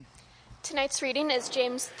Tonight's reading is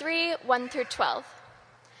James 3, 1 through 12.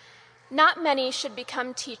 Not many should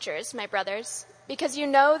become teachers, my brothers, because you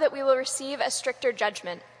know that we will receive a stricter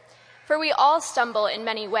judgment. For we all stumble in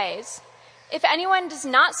many ways. If anyone does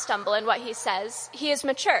not stumble in what he says, he is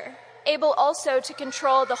mature, able also to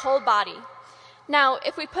control the whole body. Now,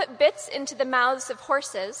 if we put bits into the mouths of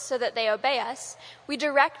horses so that they obey us, we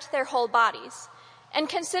direct their whole bodies. And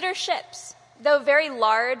consider ships. Though very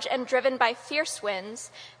large and driven by fierce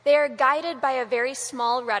winds, they are guided by a very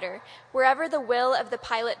small rudder wherever the will of the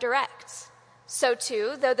pilot directs. So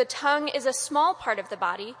too, though the tongue is a small part of the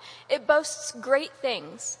body, it boasts great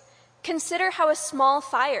things. Consider how a small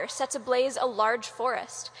fire sets ablaze a large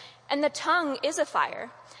forest, and the tongue is a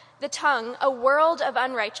fire. The tongue, a world of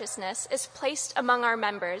unrighteousness, is placed among our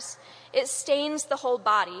members. It stains the whole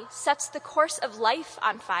body, sets the course of life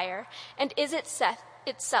on fire, and is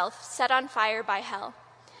itself set on fire by hell.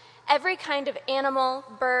 Every kind of animal,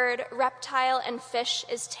 bird, reptile, and fish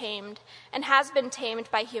is tamed and has been tamed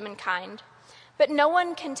by humankind. But no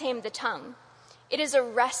one can tame the tongue. It is a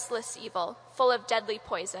restless evil, full of deadly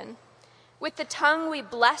poison. With the tongue we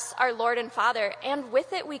bless our Lord and Father, and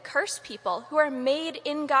with it we curse people who are made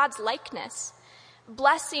in God's likeness.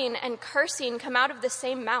 Blessing and cursing come out of the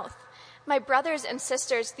same mouth. My brothers and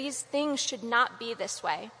sisters, these things should not be this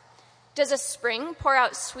way. Does a spring pour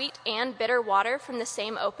out sweet and bitter water from the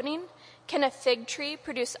same opening? Can a fig tree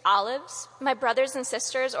produce olives, my brothers and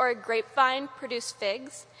sisters, or a grapevine produce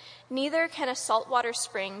figs? Neither can a saltwater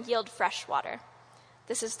spring yield fresh water.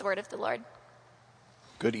 This is the word of the Lord.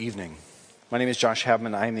 Good evening. My name is Josh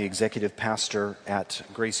Habman. I am the executive pastor at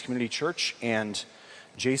Grace Community Church, and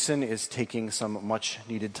Jason is taking some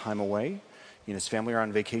much-needed time away. He and his family are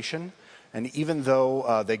on vacation, and even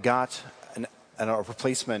though they got a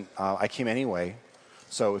replacement, I came anyway.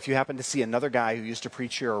 So if you happen to see another guy who used to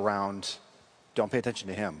preach here around, don't pay attention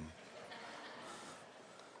to him.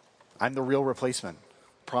 I'm the real replacement.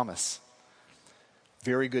 Promise.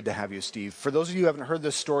 Very good to have you, Steve. For those of you who haven't heard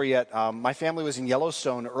this story yet, my family was in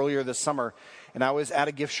Yellowstone earlier this summer, and I was at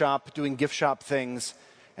a gift shop doing gift shop things,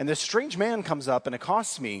 and this strange man comes up and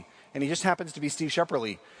accosts me, and he just happens to be Steve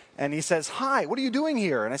Shepperly. And he says, "Hi, what are you doing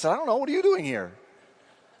here?" And I said, "I don't know, what are you doing here?"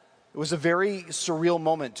 It was a very surreal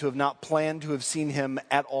moment to have not planned to have seen him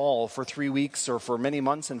at all for 3 weeks or for many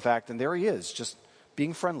months, in fact. And there he is, just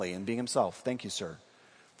being friendly and being himself. Thank you, sir,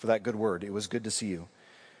 for that good word. It was good to see you.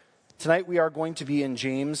 Tonight we are going to be in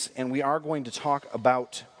James, and we are going to talk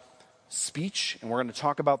about speech, and we're going to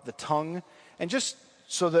talk about the tongue. And just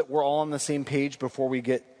so that we're all on the same page before we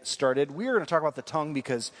get started, we are going to talk about the tongue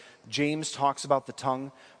because James talks about the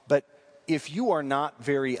tongue. But if you are not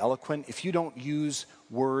very eloquent, if you don't use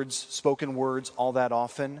words, spoken words, all that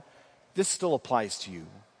often, this still applies to you.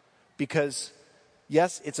 Because,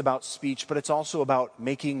 yes, it's about speech, but it's also about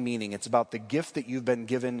making meaning. It's about the gift that you've been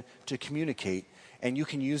given to communicate, and you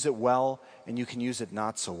can use it well, and you can use it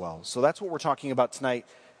not so well. So that's what we're talking about tonight.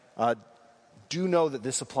 Do know that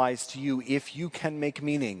this applies to you. If you can make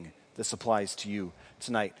meaning, this applies to you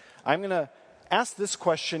tonight. I'm going to ask this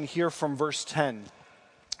question here from verse 10.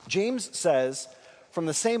 James says, "From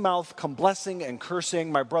the same mouth come blessing and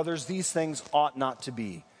cursing. My brothers, these things ought not to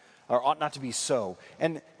be so."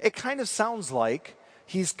 And it kind of sounds like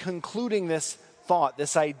he's concluding this thought,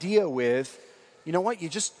 this idea with, you know what,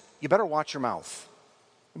 you better watch your mouth.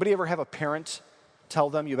 Anybody ever have a parent tell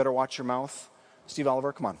them you better watch your mouth? Steve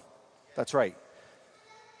Oliver, come on. That's right.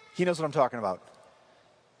 He knows what I'm talking about.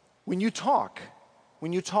 When you talk,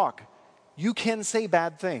 you can say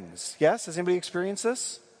bad things. Yes? Has anybody experienced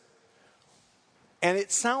this? And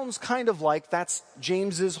it sounds kind of like that's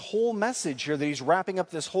James's whole message here that he's wrapping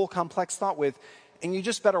up this whole complex thought with, and you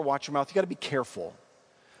just better watch your mouth. You got to be careful.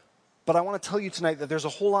 But I want to tell you tonight that there's a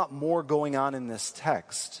whole lot more going on in this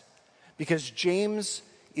text, because James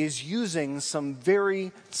is using some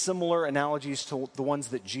very similar analogies to the ones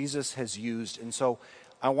that Jesus has used. And so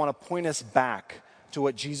I want to point us back to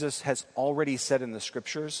what Jesus has already said in the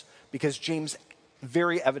scriptures, because James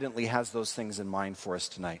very evidently has those things in mind for us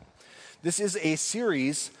tonight. This is a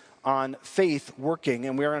series on faith working,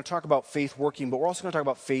 and we are going to talk about faith working, but we're also going to talk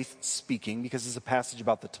about faith speaking, because it's a passage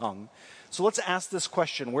about the tongue. So let's ask this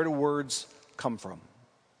question: where do words come from?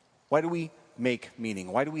 Why do we make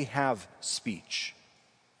meaning? Why do we have speech?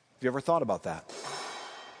 Have you ever thought about that?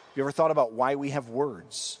 Have you ever thought about why we have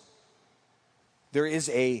words? There is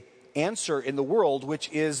an answer in the world, which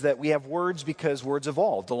is that we have words because words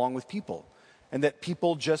evolved along with people, and that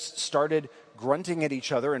people just started grunting at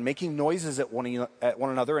each other and making noises at one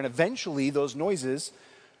another, and eventually those noises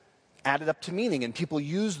added up to meaning, and people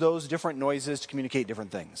use those different noises to communicate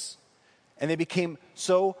different things. And they became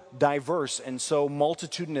so diverse and so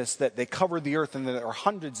multitudinous that they covered the earth, and there are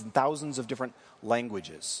hundreds and thousands of different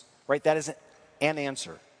languages, right? That is an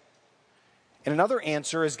answer. And another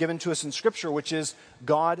answer is given to us in Scripture, which is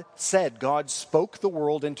God said, God spoke the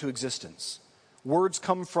world into existence. Words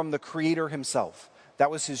come from the Creator himself. That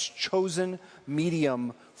was his chosen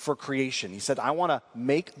medium for creation. He said, I want to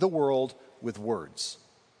make the world with words.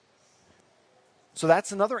 So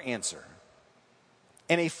that's another answer.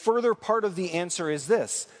 And a further part of the answer is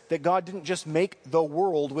this, that God didn't just make the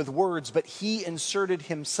world with words, but he inserted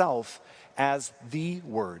himself as the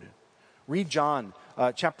Word. Read John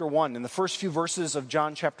chapter 1. In the first few verses of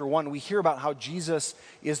John chapter 1, we hear about how Jesus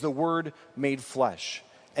is the Word made flesh.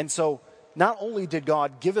 And so not only did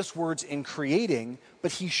God give us words in creating,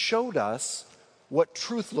 but he showed us what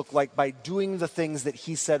truth looked like by doing the things that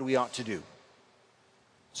he said we ought to do.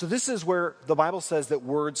 So this is where the Bible says that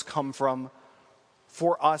words come from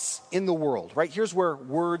for us in the world, right? Here's where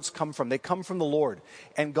words come from. They come from the Lord.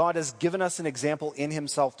 And God has given us an example in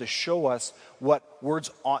himself to show us what words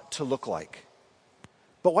ought to look like.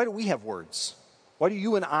 But why do we have words? Why do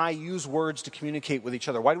you and I use words to communicate with each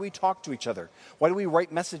other? Why do we talk to each other? Why do we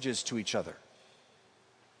write messages to each other?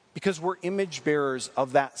 Because we're image bearers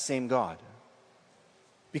of that same God.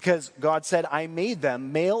 Because God said, I made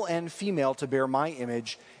them, male and female, to bear my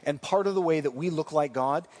image. And part of the way that we look like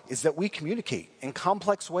God is that we communicate in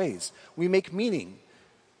complex ways. We make meaning.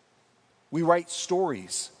 We write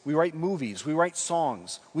stories. We write movies. We write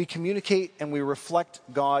songs. We communicate and we reflect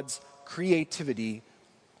God's creativity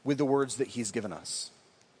with the words that he's given us.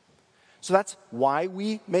 So that's why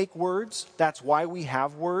we make words. That's why we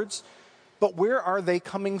have words. But where are they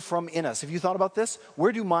coming from in us? Have you thought about this?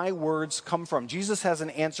 Where do my words come from? Jesus has an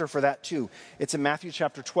answer for that too. It's in Matthew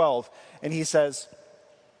chapter 12, and he says,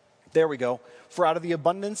 there we go, for out of the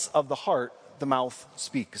abundance of the heart, the mouth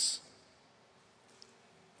speaks.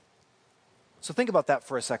 So think about that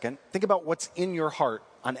for a second. Think about what's in your heart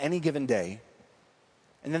on any given day,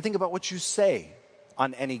 and then think about what you say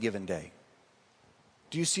on any given day.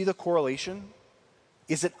 Do you see the correlation?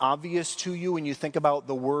 Is it obvious to you when you think about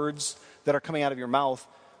the words that are coming out of your mouth,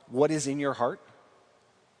 what is in your heart?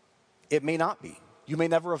 It may not be. You may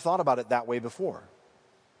never have thought about it that way before.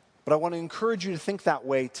 But I want to encourage you to think that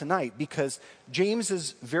way tonight, because James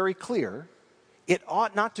is very clear. It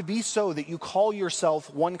ought not to be so that you call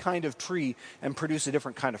yourself one kind of tree and produce a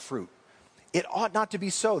different kind of fruit. It ought not to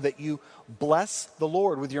be so that you bless the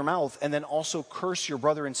Lord with your mouth and then also curse your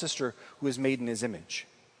brother and sister who is made in his image.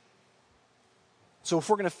 So if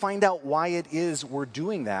we're going to find out why it is we're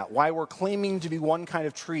doing that, why we're claiming to be one kind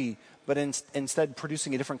of tree, but instead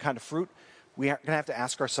producing a different kind of fruit, we are going to have to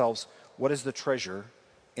ask ourselves, what is the treasure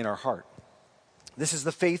in our heart? This is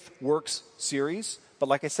the Faith Works series, but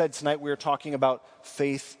like I said, tonight we are talking about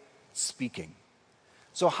faith speaking.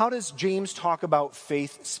 So how does James talk about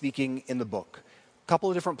faith speaking in the book? A couple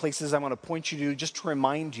of different places I want to point you to just to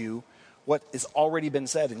remind you what has already been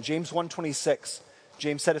said. In James 1:26,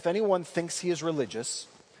 James said, if anyone thinks he is religious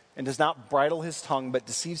and does not bridle his tongue but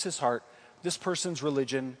deceives his heart, this person's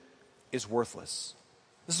religion is worthless.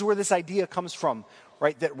 This is where this idea comes from,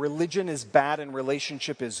 right? That religion is bad and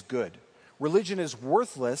relationship is good. Religion is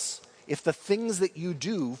worthless if the things that you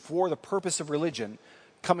do for the purpose of religion,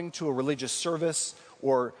 coming to a religious service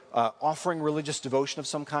or offering religious devotion of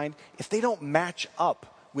some kind, if they don't match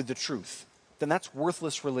up with the truth, then that's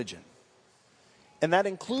worthless religion. And that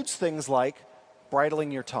includes things like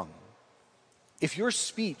bridling your tongue. If your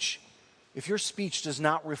speech does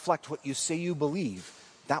not reflect what you say you believe,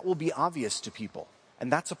 that will be obvious to people.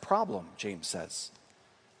 And that's a problem, James says.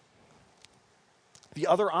 The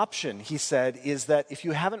other option, he said, is that if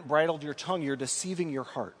you haven't bridled your tongue, you're deceiving your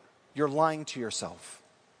heart. You're lying to yourself.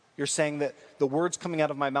 You're saying that the words coming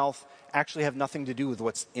out of my mouth actually have nothing to do with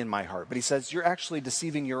what's in my heart. But he says you're actually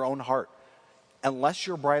deceiving your own heart unless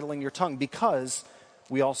you're bridling your tongue, because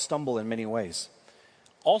we all stumble in many ways.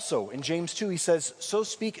 Also, in James 2, he says, so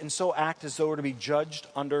speak and so act as though we're to be judged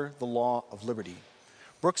under the law of liberty.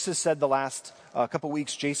 Brooks has said the last couple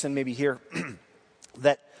weeks, Jason may be here,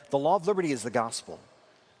 that the law of liberty is the gospel.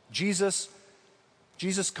 Jesus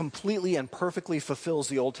completely and perfectly fulfills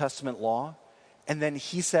the Old Testament law, and then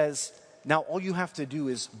he says, now all you have to do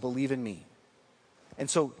is believe in me. And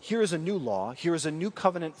so here is a new law, here is a new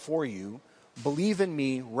covenant for you. Believe in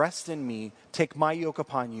me, rest in me, take my yoke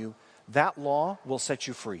upon you. That law will set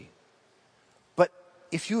you free. But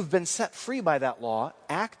if you have been set free by that law,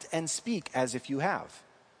 act and speak as if you have.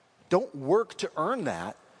 Don't work to earn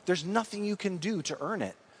that. There's nothing you can do to earn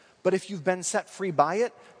it. But if you've been set free by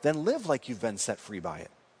it, then live like you've been set free by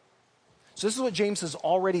it. So this is what James has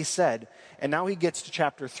already said, and now he gets to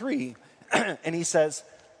chapter 3, and he says,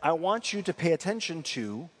 I want you to pay attention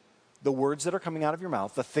to the words that are coming out of your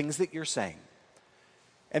mouth, the things that you're saying.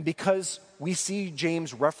 And because we see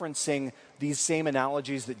James referencing these same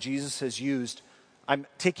analogies that Jesus has used, I'm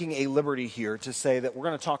taking a liberty here to say that we're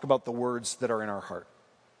going to talk about the words that are in our heart.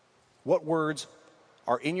 What words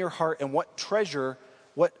are in your heart, and what treasure,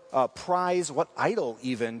 what prize, what idol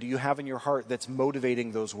even do you have in your heart that's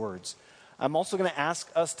motivating those words? I'm also going to ask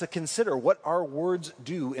us to consider what our words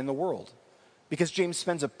do in the world. Because James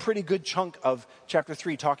spends a pretty good chunk of chapter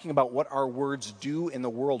 3 talking about what our words do in the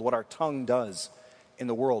world, what our tongue does in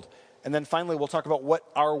the world. And then finally, we'll talk about what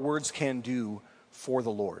our words can do for the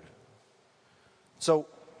Lord. So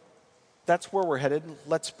that's where we're headed.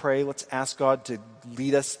 Let's pray. Let's ask God to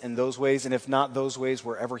lead us in those ways, and if not those ways,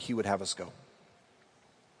 wherever he would have us go.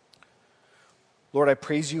 Lord, I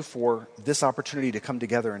praise you for this opportunity to come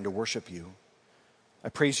together and to worship you. I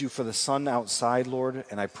praise you for the sun outside, Lord,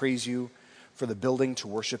 and I praise you for the building to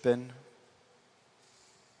worship in.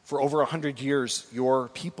 For over 100 years, your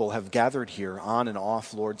people have gathered here on and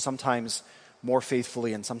off, Lord, sometimes more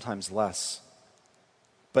faithfully and sometimes less.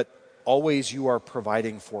 But always you are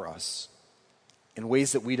providing for us in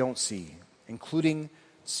ways that we don't see, including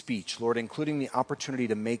speech, Lord, including the opportunity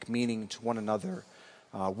to make meaning to one another,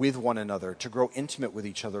 with one another, to grow intimate with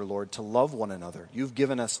each other, Lord, to love one another. You've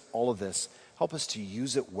given us all of this. Help us to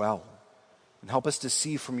use it well, and help us to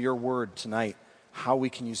see from your word tonight how we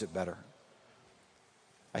can use it better.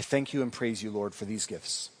 I thank you and praise you, Lord, for these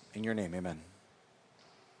gifts. In your name, amen.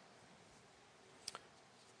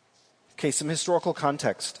 Okay, some historical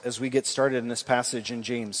context as we get started in this passage in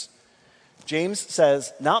James. James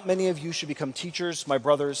says, not many of you should become teachers, my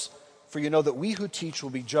brothers, for you know that we who teach will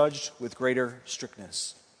be judged with greater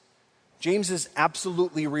strictness. James is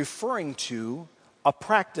absolutely referring to a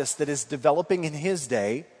practice that is developing in his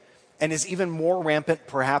day and is even more rampant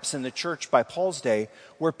perhaps in the church by Paul's day,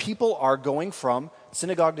 where people are going from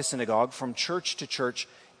synagogue to synagogue, from church to church,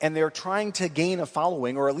 and they're trying to gain a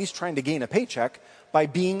following, or at least trying to gain a paycheck, by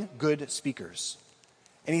being good speakers.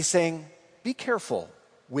 And he's saying, be careful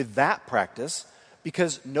with that practice,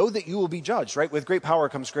 because know that you will be judged, right? With great power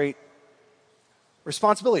comes great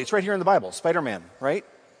responsibility. It's right here in the Bible, Spider-Man, right?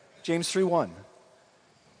 James 3:1.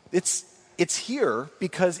 It's here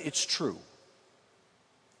because it's true.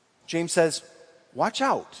 James says, watch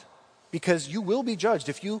out, because you will be judged.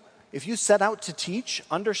 If you set out to teach,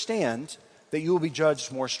 understand that you will be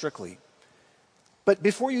judged more strictly. But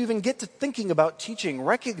before you even get to thinking about teaching,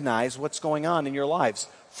 recognize what's going on in your lives.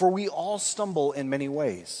 For we all stumble in many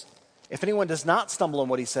ways. If anyone does not stumble in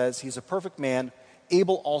what he says, he's a perfect man,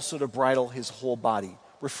 able also to bridle his whole body.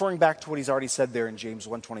 Referring back to what he's already said there in James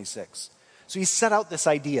 1:26. So he set out this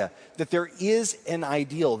idea that there is an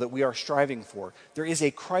ideal that we are striving for. There is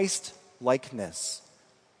a Christ-likeness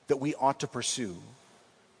that we ought to pursue.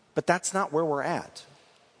 But that's not where we're at.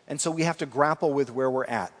 And so we have to grapple with where we're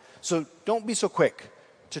at. So don't be so quick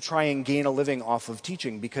to try and gain a living off of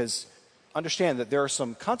teaching, because understand that there are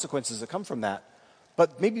some consequences that come from that.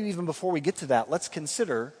 But maybe even before we get to that, let's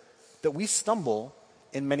consider that we stumble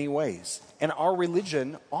in many ways. And our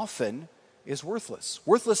religion often is worthless.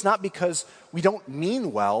 Worthless not because we don't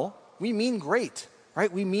mean well, we mean great,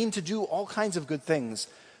 right? We mean to do all kinds of good things,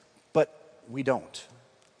 but we don't.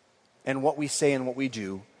 And what we say and what we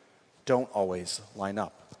do don't always line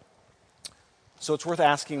up. So it's worth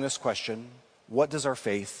asking this question: what does our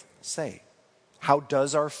faith say? How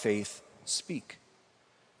does our faith speak?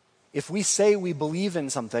 If we say we believe in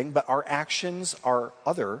something, but our actions are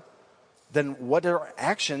other, then what do our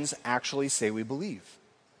actions actually say we believe?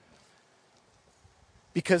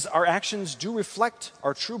 Because our actions do reflect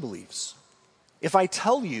our true beliefs. If I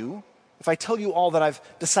tell you all that I've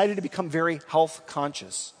decided to become very health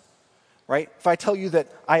conscious, right? If I tell you that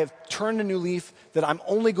I have turned a new leaf, that I'm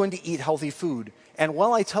only going to eat healthy food, and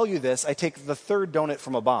while I tell you this, I take the third donut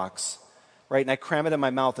from a box, right, and I cram it in my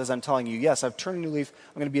mouth as I'm telling you, yes, I've turned a new leaf,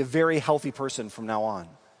 I'm going to be a very healthy person from now on.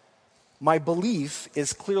 My belief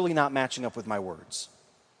is clearly not matching up with my words.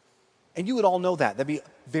 And you would all know that. That'd be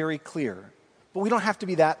very clear. But we don't have to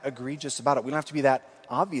be that egregious about it. We don't have to be that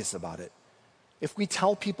obvious about it. If we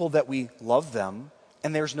tell people that we love them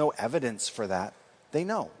and there's no evidence for that, they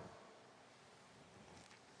know.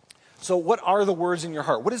 So what are the words in your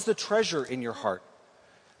heart? What is the treasure in your heart?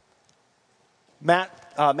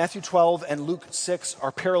 Matthew 12 and Luke 6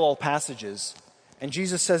 are parallel passages. And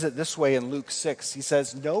Jesus says it this way in Luke 6. He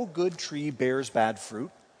says, no good tree bears bad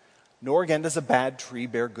fruit, nor again does a bad tree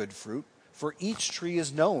bear good fruit. For each tree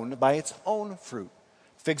is known by its own fruit.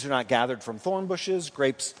 Figs are not gathered from thorn bushes,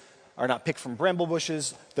 grapes are not picked from bramble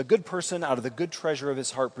bushes. The good person out of the good treasure of his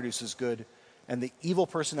heart produces good, And the evil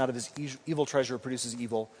person out of his evil treasure produces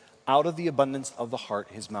evil. Out of the abundance of the heart,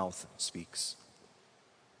 his mouth speaks.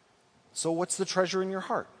 So what's the treasure in your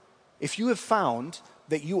heart? If you have found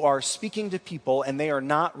that you are speaking to people and they are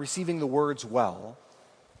not receiving the words well,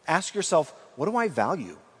 ask yourself, what do I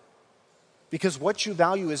value? Because what you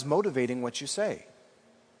value is motivating what you say.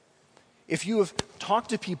 If you have talked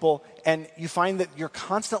to people and you find that you're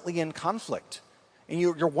constantly in conflict and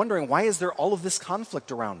you're wondering, why is there all of this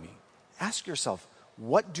conflict around me? Ask yourself,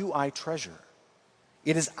 what do I treasure?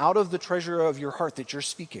 It is out of the treasure of your heart that you're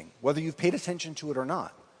speaking, whether you've paid attention to it or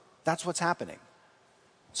not. That's what's happening.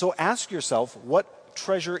 So ask yourself, what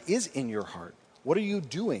treasure is in your heart? What are you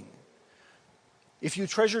doing? If you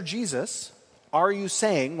treasure Jesus, are you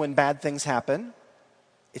saying when bad things happen,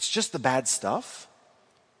 it's just the bad stuff?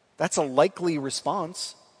 That's a likely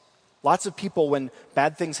response. Lots of people, when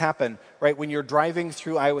bad things happen, right, when you're driving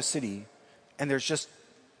through Iowa City and there's just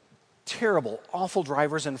terrible, awful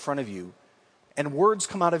drivers in front of you, and words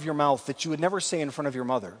come out of your mouth that you would never say in front of your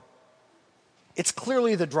mother, it's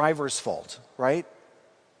clearly the driver's fault, right?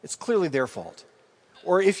 It's clearly their fault.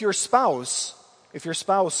 Or if your spouse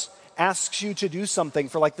asks you to do something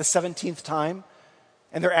for like the 17th time,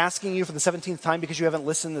 and they're asking you for the 17th time because you haven't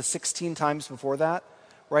listened the 16 times before that,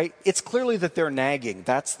 right? It's clearly that they're nagging.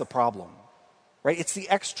 That's the problem, right? It's the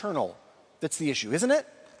external that's the issue, isn't it?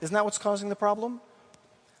 Isn't that what's causing the problem?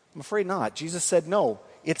 I'm afraid not. Jesus said, no,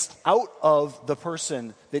 it's out of the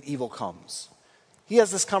person that evil comes. He has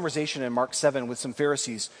this conversation in Mark 7 with some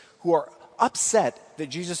Pharisees who are upset that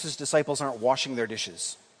Jesus' disciples aren't washing their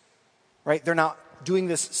dishes, right? They're not doing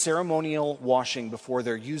this ceremonial washing before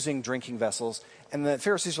they're using drinking vessels. And the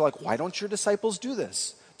Pharisees are like, why don't your disciples do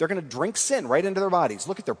this? They're going to drink sin right into their bodies.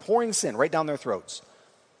 Look, they're pouring sin right down their throats.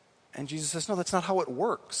 And Jesus says, no, that's not how it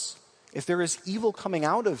works. If there is evil coming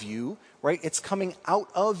out of you, right, it's coming out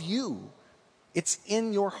of you. It's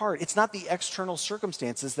in your heart. It's not the external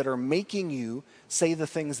circumstances that are making you say the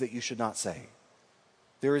things that you should not say.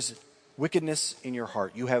 There is wickedness in your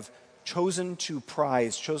heart. You have chosen to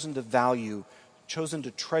prize, chosen to value, chosen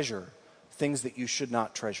to treasure things that you should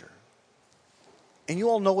not treasure. And you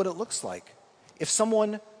all know what it looks like. If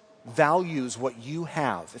someone values what you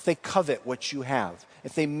have, if they covet what you have,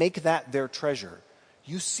 if they make that their treasure,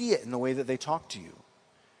 you see it in the way that they talk to you.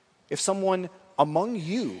 If someone among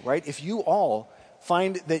you, right, if you all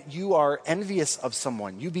find that you are envious of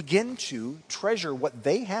someone, you begin to treasure what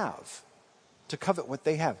they have, to covet what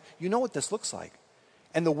they have. You know what this looks like.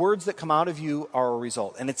 And the words that come out of you are a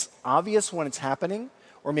result. And it's obvious when it's happening,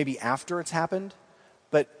 or maybe after it's happened,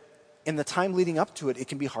 but in the time leading up to it, it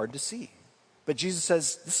can be hard to see. But Jesus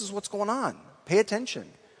says, this is what's going on. Pay attention.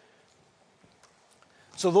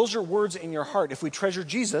 So those are words in your heart. If we treasure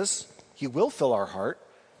Jesus, he will fill our heart.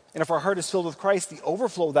 And if our heart is filled with Christ, the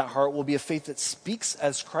overflow of that heart will be a faith that speaks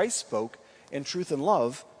as Christ spoke in truth and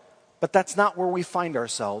love. But that's not where we find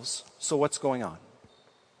ourselves. So what's going on?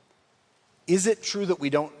 Is it true that we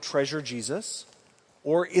don't treasure Jesus?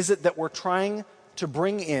 Or is it that we're trying to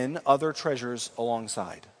bring in other treasures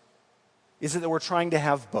alongside? Is it that we're trying to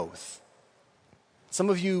have both? Some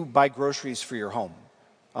of you buy groceries for your home.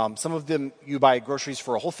 Some of them you buy groceries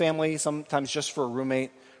for a whole family, sometimes just for a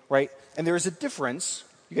roommate, right? And there is a difference.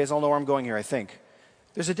 You guys all know where I'm going here, I think.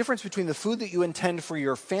 There's a difference between the food that you intend for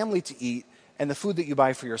your family to eat and the food that you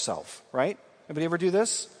buy for yourself, right? Anybody ever do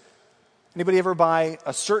this? Anybody ever buy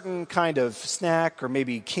a certain kind of snack or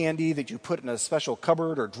maybe candy that you put in a special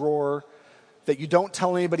cupboard or drawer that you don't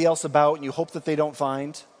tell anybody else about and you hope that they don't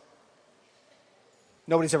find?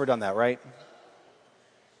 Nobody's ever done that, right?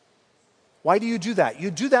 Why do you do that? You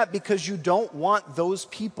do that because you don't want those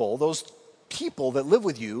people that live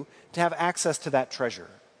with you, to have access to that treasure.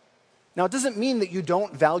 Now, it doesn't mean that you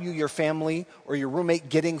don't value your family or your roommate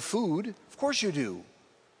getting food. Of course you do,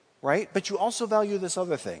 right? But you also value this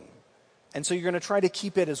other thing. And so you're going to try to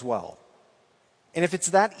keep it as well. And if it's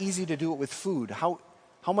that easy to do it with food, how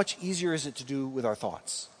much easier is it to do with our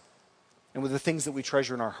thoughts and with the things that we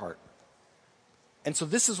treasure in our heart? And so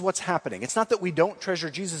this is what's happening. It's not that we don't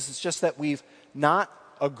treasure Jesus, it's just that we've not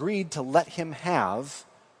agreed to let him have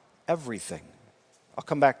everything. I'll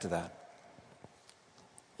come back to that.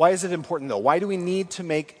 Why is it important, though? Why do we need to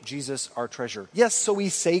make Jesus our treasure? Yes, so we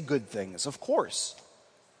say good things, of course.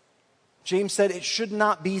 James said it should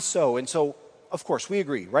not be so. And so, of course, we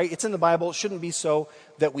agree, right? It's in the Bible. It shouldn't be so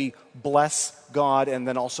that we bless God and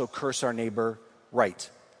then also curse our neighbor, right?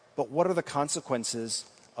 But what are the consequences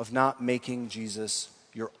of not making Jesus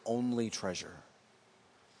your only treasure?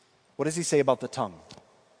 What does he say about the tongue?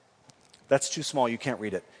 That's too small. You can't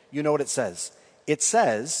read it. You know what it says. It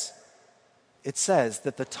says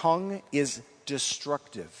that the tongue is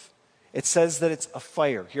destructive. It says that it's a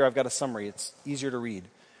fire. Here I've got a summary. It's easier to read.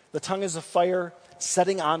 The tongue is a fire,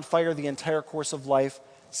 setting on fire the entire course of life,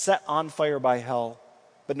 set on fire by hell.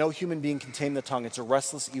 But no human being can tame the tongue. It's a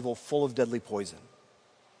restless evil full of deadly poison.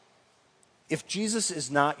 If Jesus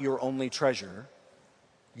is not your only treasure,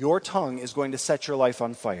 your tongue is going to set your life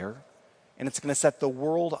on fire, and it's going to set the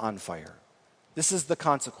world on fire. This is the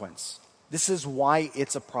consequence. This is why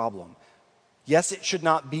it's a problem. Yes, it should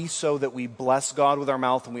not be so that we bless God with our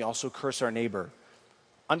mouth and we also curse our neighbor.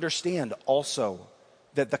 Understand also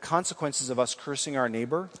that the consequences of us cursing our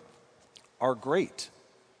neighbor are great.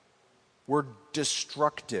 We're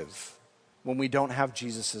destructive when we don't have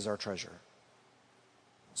Jesus as our treasure.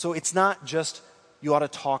 So it's not just you ought to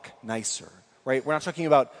talk nicer, right? We're not talking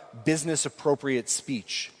about business appropriate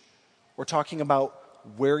speech. We're talking about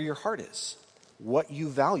where your heart is, what you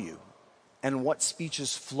value, and what speech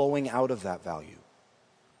is flowing out of that value.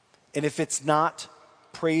 And if it's not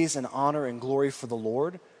praise and honor and glory for the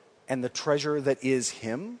Lord and the treasure that is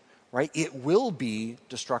Him, right, it will be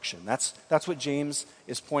destruction. That's what James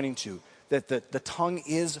is pointing to, that the tongue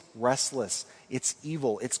is restless, it's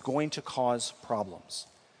evil, it's going to cause problems.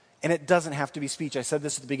 And it doesn't have to be speech. I said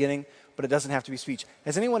this at the beginning, but it doesn't have to be speech.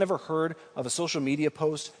 Has anyone ever heard of a social media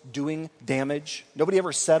post doing damage? Nobody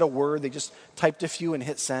ever said a word, they just typed a few and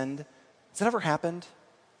hit send. Has that ever happened?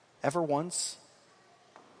 Ever once?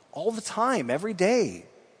 All the time, every day.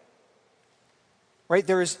 Right?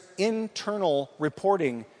 There is internal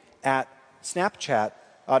reporting at Snapchat,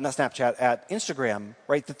 at Instagram,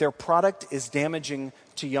 right, that their product is damaging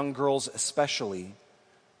to young girls especially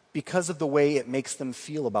because of the way it makes them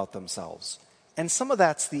feel about themselves. And some of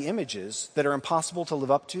that's the images that are impossible to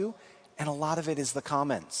live up to, and a lot of it is the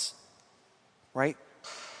comments, right?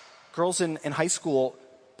 Girls in high school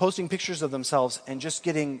posting pictures of themselves and just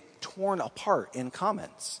getting torn apart in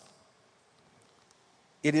comments.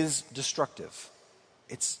 It is destructive.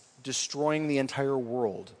 It's destroying the entire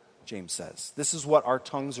world, James says. This is what our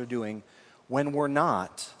tongues are doing when we're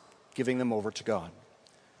not giving them over to God.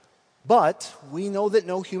 But we know that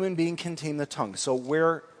no human being can tame the tongue. So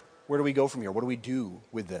where do we go from here? What do we do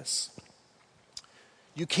with this?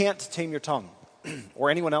 You can't tame your tongue or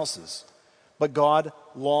anyone else's. But God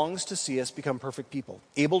longs to see us become perfect people,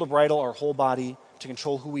 able to bridle our whole body, to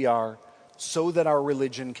control who we are, so that our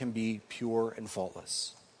religion can be pure and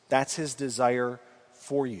faultless. That's His desire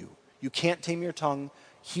for you. You can't tame your tongue.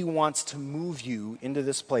 He wants to move you into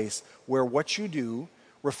this place where what you do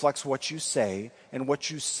reflects what you say, and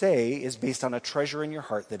what you say is based on a treasure in your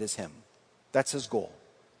heart that is Him. That's His goal.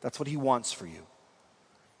 That's what He wants for you.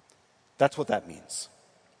 That's what that means.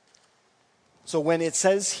 So when it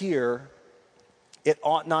says here, it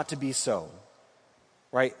ought not to be so,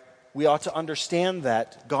 right? We ought to understand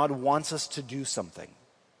that God wants us to do something.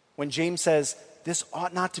 When James says this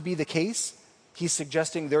ought not to be the case, he's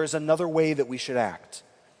suggesting there is another way that we should act.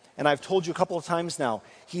 And I've told you a couple of times now,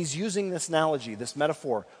 he's using this analogy, this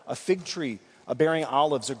metaphor, a fig tree, bearing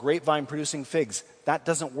olives, a grapevine producing figs. That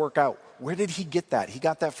doesn't work out. Where did he get that? He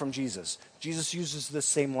got that from Jesus. Jesus uses this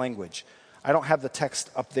same language. I don't have the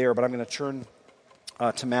text up there, but I'm going to turn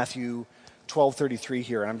to Matthew 12:33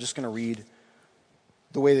 here, and I'm just going to read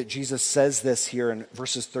the way that Jesus says this here in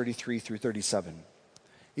verses 33 through 37.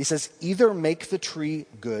 He says, either make the tree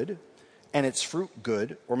good and its fruit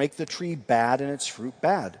good, or make the tree bad and its fruit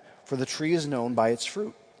bad, for the tree is known by its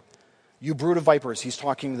fruit. You brood of vipers, he's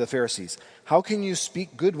talking to the Pharisees, how can you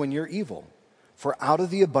speak good when you're evil? For out of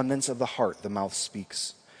the abundance of the heart the mouth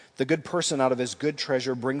speaks. The good person out of his good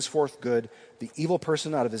treasure brings forth good. The evil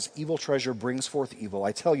person out of his evil treasure brings forth evil.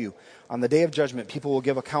 I tell you, on the day of judgment, people will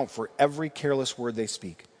give account for every careless word they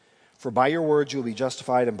speak. For by your words you will be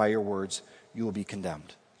justified, and by your words you will be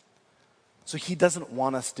condemned. So he doesn't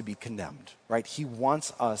want us to be condemned, right? He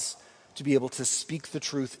wants us to be able to speak the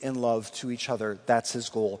truth in love to each other. That's his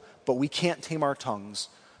goal. But we can't tame our tongues.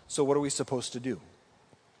 So what are we supposed to do?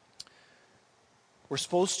 We're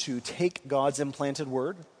supposed to take God's implanted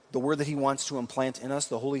word, the word that he wants to implant in us,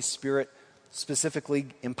 the Holy Spirit specifically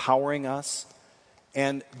empowering us,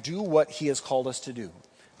 and do what he has called us to do.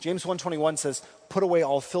 James 1:21 says, put away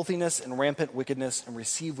all filthiness and rampant wickedness and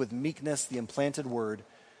receive with meekness the implanted word,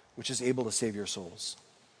 which is able to save your souls.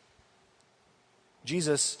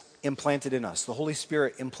 Jesus implanted in us. The Holy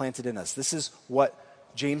Spirit implanted in us. This is what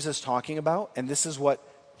James is talking about, and this is what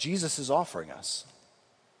Jesus is offering us.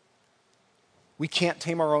 We can't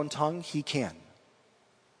tame our own tongue. He can.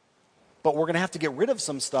 But we're going to have to get rid of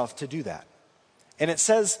some stuff to do that. And it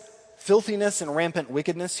says filthiness and rampant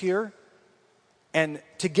wickedness here. And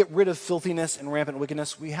to get rid of filthiness and rampant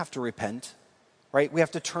wickedness, we have to repent, right? We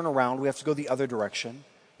have to turn around. We have to go the other direction.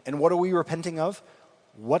 And what are we repenting of?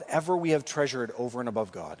 whatever we have treasured over and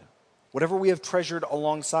above God, whatever we have treasured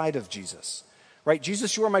alongside of Jesus, right?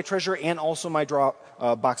 Jesus, you are my treasure and also my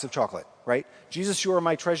box of chocolate, right? Jesus, you are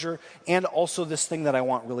my treasure and also this thing that I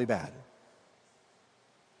want really bad.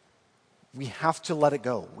 We have to let it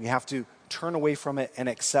go. We have to turn away from it and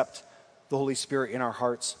accept the Holy Spirit in our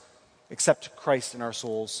hearts, accept Christ in our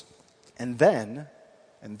souls, and then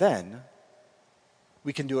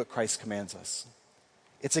we can do what Christ commands us.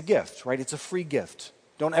 It's a gift, right? It's a free gift.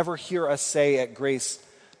 Don't ever hear us say at Grace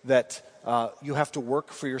that you have to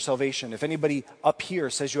work for your salvation. If anybody up here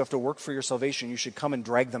says you have to work for your salvation, you should come and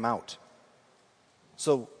drag them out.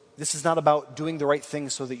 So this is not about doing the right thing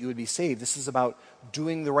so that you would be saved. This is about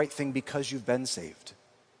doing the right thing because you've been saved.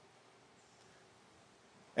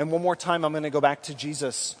 And one more time, I'm going to go back to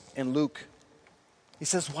Jesus in Luke. He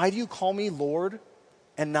says, "Why do you call me Lord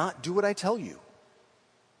and not do what I tell you?"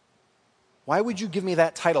 Why would you give me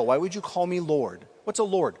that title? Why would you call me Lord? What's a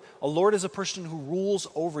Lord? A Lord is a person who rules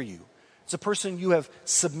over you. It's a person you have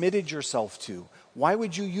submitted yourself to. Why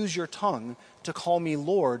would you use your tongue to call me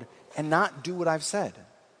Lord and not do what I've said?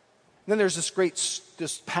 And then there's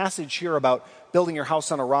this passage here about building your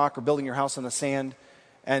house on a rock or building your house on the sand.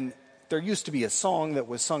 And there used to be a song that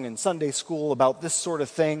was sung in Sunday school about this sort of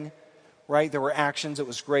thing, right? There were actions. It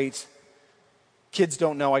was great. Kids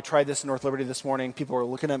don't know. I tried this in North Liberty this morning. People were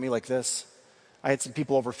looking at me like this. I had some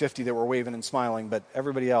people over 50 that were waving and smiling, but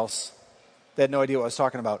everybody else, they had no idea what I was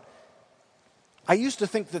talking about. I used to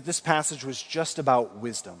think that this passage was just about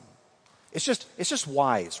wisdom. It's just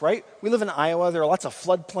wise, right? We live in Iowa. There are lots of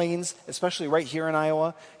floodplains, especially right here in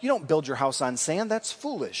Iowa. You don't build your house on sand. That's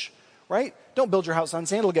foolish, right? Don't build your house on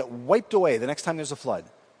sand. It'll get wiped away the next time there's a flood.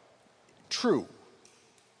 True.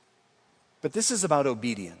 But this is about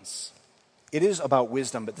obedience. It is about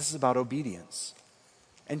wisdom, but this is about obedience.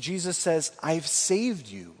 And Jesus says, I've saved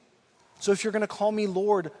you. So if you're going to call me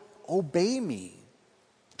Lord, obey me.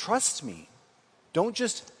 Trust me. Don't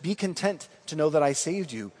just be content to know that I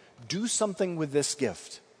saved you. Do something with this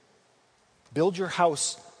gift. Build your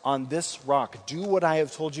house on this rock. Do what I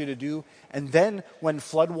have told you to do. And then when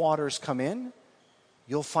floodwaters come in,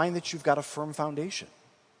 you'll find that you've got a firm foundation.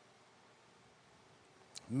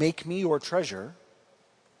 Make me your treasure,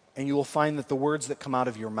 and you will find that the words that come out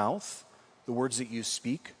of your mouth, the words that you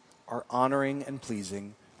speak, are honoring and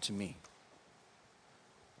pleasing to me.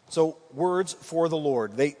 So words for the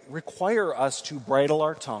Lord, they require us to bridle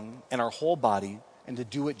our tongue and our whole body and to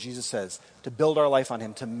do what Jesus says, to build our life on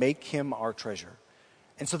him, to make him our treasure.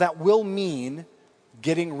 And so that will mean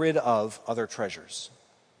getting rid of other treasures,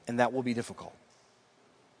 and that will be difficult.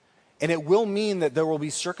 And it will mean that there will be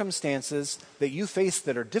circumstances that you face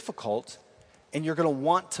that are difficult, and you're going to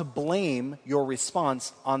want to blame your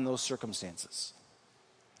response on those circumstances.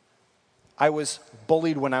 I was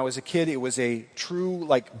bullied when I was a kid. It was a true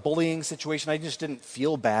bullying situation. I just didn't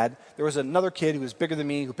feel bad. There was another kid who was bigger than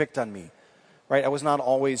me who picked on me. Right? I was not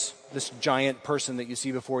always this giant person that you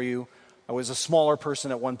see before you. I was a smaller person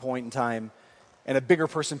at one point in time, and a bigger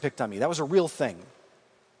person picked on me. That was a real thing.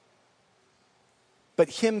 But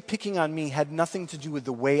him picking on me had nothing to do with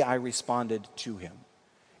the way I responded to him.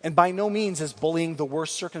 And by no means is bullying the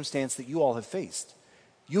worst circumstance that you all have faced.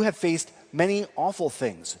 You have faced many awful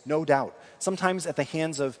things, no doubt. Sometimes at the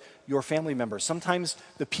hands of your family members. Sometimes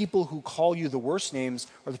the people who call you the worst names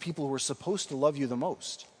are the people who are supposed to love you the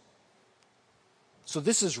most. So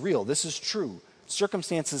this is real. This is true.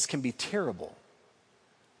 Circumstances can be terrible.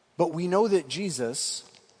 But we know that Jesus,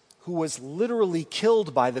 who was literally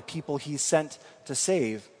killed by the people he sent to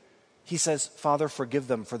save, he says, Father, forgive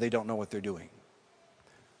them, for they don't know what they're doing.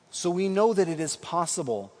 So we know that it is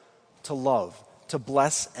possible to love, to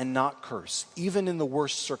bless and not curse, even in the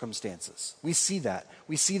worst circumstances. We see that.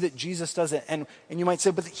 We see that Jesus does it. And you might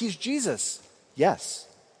say, but he's Jesus. Yes.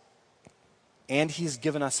 And he's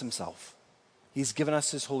given us himself. He's given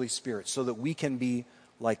us his Holy Spirit so that we can be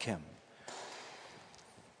like him.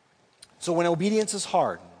 So when obedience is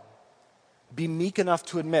hard, be meek enough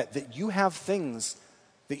to admit that you have things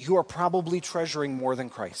that you are probably treasuring more than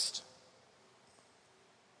Christ.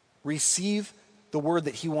 Receive the word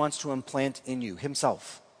that he wants to implant in you,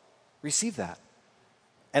 himself. Receive that.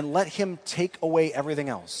 And let him take away everything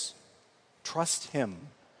else. Trust him.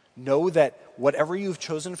 Know that whatever you've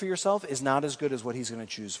chosen for yourself is not as good as what he's going to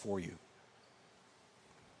choose for you.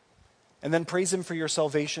 And then praise him for your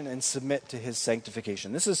salvation and submit to his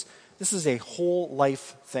sanctification. This is a whole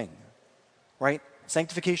life thing, right?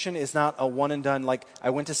 Sanctification is not a one and done, like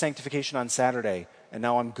I went to sanctification on Saturday and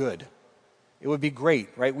now I'm good. It would be great,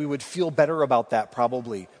 right? We would feel better about that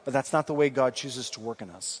probably, but that's not the way God chooses to work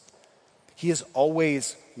in us. He is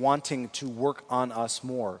always wanting to work on us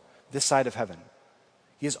more this side of heaven.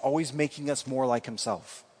 He is always making us more like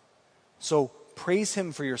himself. So praise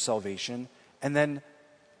him for your salvation, and then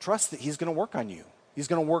trust that he's going to work on you. He's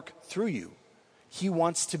going to work through you. He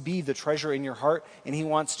wants to be the treasure in your heart, and he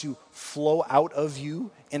wants to flow out of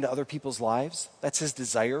you into other people's lives. That's his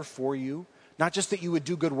desire for you. Not just that you would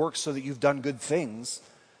do good works so that you've done good things,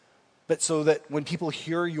 but so that when people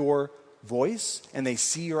hear your voice and they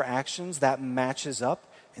see your actions, that matches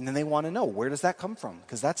up, and then they want to know, where does that come from?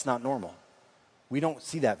 Because that's not normal. We don't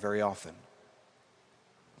see that very often.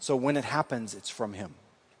 So when it happens, it's from him.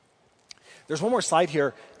 There's one more slide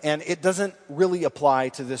here, and it doesn't really apply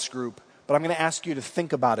to this group, but I'm going to ask you to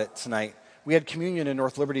think about it tonight. We had communion in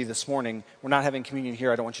North Liberty this morning. We're not having communion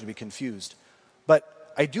here. I don't want you to be confused.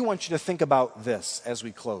 But I do want you to think about this as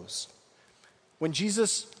we close. When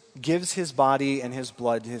Jesus gives his body and his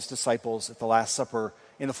blood to his disciples at the Last Supper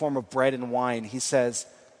in the form of bread and wine, he says,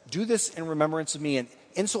 do this in remembrance of me. And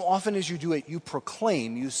in so often as you do it, you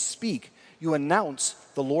proclaim, you speak, you announce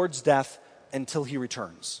the Lord's death until he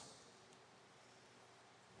returns.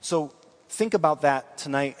 So think about that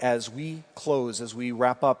tonight as we close, as we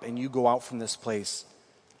wrap up and you go out from this place.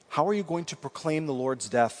 How are you going to proclaim the Lord's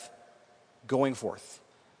death going forth?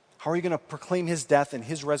 How are you going to proclaim his death and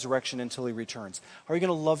his resurrection until he returns? How are you going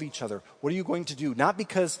to love each other? What are you going to do? Not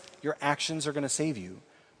because your actions are going to save you,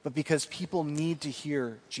 but because people need to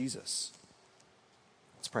hear Jesus.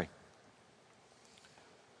 Let's pray.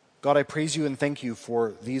 God, I praise you and thank you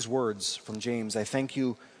for these words from James. I thank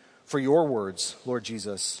you for your words, Lord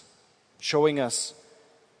Jesus, showing us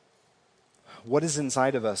what is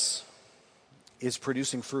inside of us is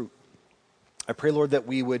producing fruit. I pray, Lord, that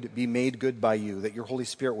we would be made good by you, that your Holy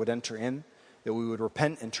Spirit would enter in, that we would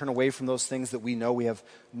repent and turn away from those things that we know we have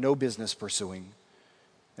no business pursuing,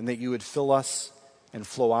 and that you would fill us and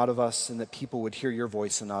flow out of us, and that people would hear your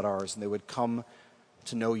voice and not ours, and they would come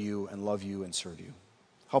to know you and love you and serve you.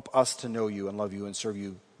 Help us to know you and love you and serve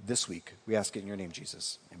you this week. We ask it in your name,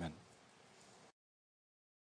 Jesus. Amen.